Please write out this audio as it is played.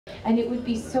and it would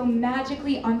be so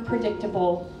magically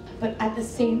unpredictable, but at the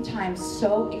same time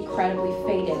so incredibly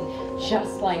faded,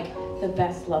 just like the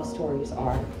best love stories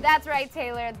are. That's right,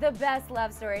 Taylor. The best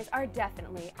love stories are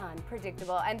definitely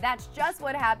unpredictable, and that's just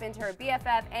what happened to her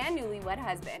BFF and newlywed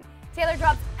husband. Taylor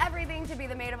drops everything to be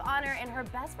the maid of honor in her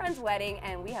best friend's wedding,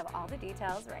 and we have all the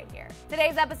details right here.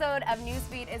 Today's episode of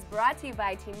Newsfeed is brought to you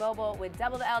by T-Mobile. With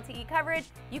double the LTE coverage,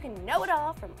 you can know it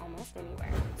all from almost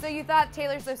anywhere. So you thought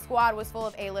Taylor Swift's squad was full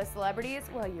of A-list celebrities?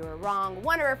 Well, you were wrong.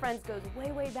 One of her friends goes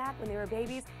way, way back when they were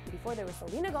babies, before there was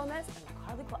Selena Gomez and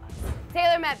Carly Claus.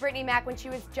 Taylor met Britnay Maack when she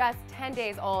was just 10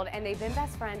 days old, and they've been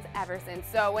best friends ever since.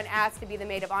 So when asked to be the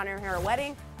maid of honor in her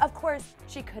wedding, of course,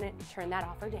 she couldn't turn that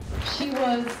offer down. She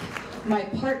was my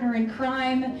partner in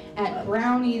crime at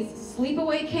Brownie's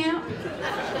sleepaway camp,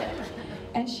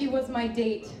 and she was my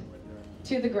date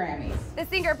to the Grammys. The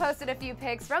singer posted a few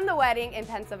pics from the wedding in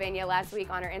Pennsylvania last week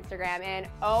on her Instagram, and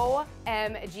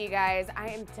OMG guys, I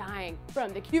am dying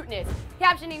from the cuteness.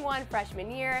 Captioning one freshman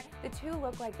year, the two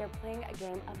look like they're playing a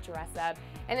game of dress up.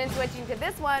 And then switching to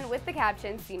this one with the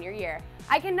caption senior year.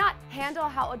 I cannot handle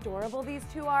how adorable these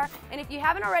two are, and if you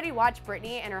haven't already watched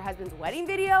Britney and her husband's wedding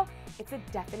video, it's a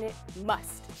definite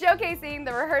must. Showcasing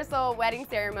the rehearsal, wedding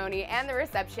ceremony, and the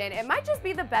reception, it might just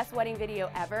be the best wedding video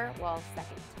ever, well,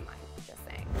 second to mine, just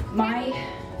saying. My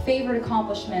favorite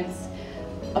accomplishments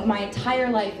of my entire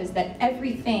life is that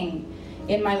everything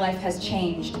in my life has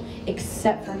changed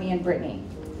except for me and Britney.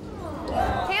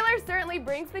 Taylor certainly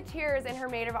brings the tears in her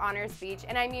maid of honor speech,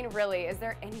 and I mean really, is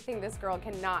there anything this girl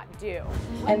cannot do?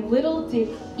 And little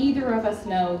did either of us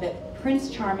know that Prince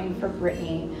Charming for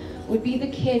Britney would be the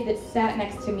kid that sat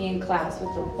next to me in class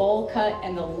with the bowl cut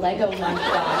and the Lego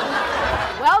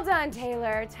lunchbox. Well done,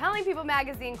 Taylor. Telling People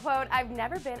magazine, quote, I've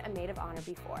never been a maid of honor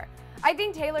before. I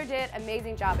think Taylor did an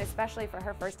amazing job, especially for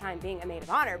her first time being a maid of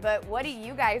honor, but what do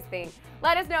you guys think?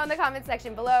 Let us know in the comment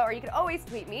section below, or you can always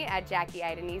tweet me at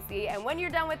jackieiadonisi, and when you're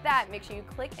done with that, make sure you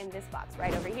click in this box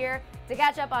right over here to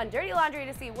catch up on Dirty Laundry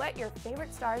to see what your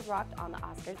favorite stars rocked on the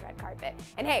Oscars red carpet.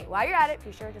 And hey, while you're at it,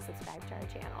 be sure to subscribe to our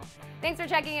channel. Thanks for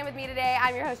checking in with me today.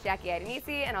 I'm your host, Jackie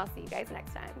Iadonisi, and I'll see you guys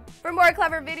next time. For more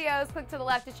Clevver videos, click to the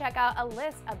left to check out a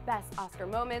list of best Oscar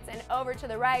moments, and over to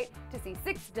the right to see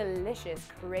 6 delicious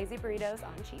crazy burritos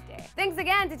on cheat day. Thanks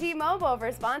again to T-Mobile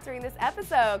for sponsoring this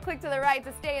episode. Click to the right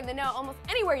to stay in the know almost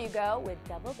anywhere you go with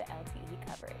double the LTE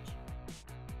coverage.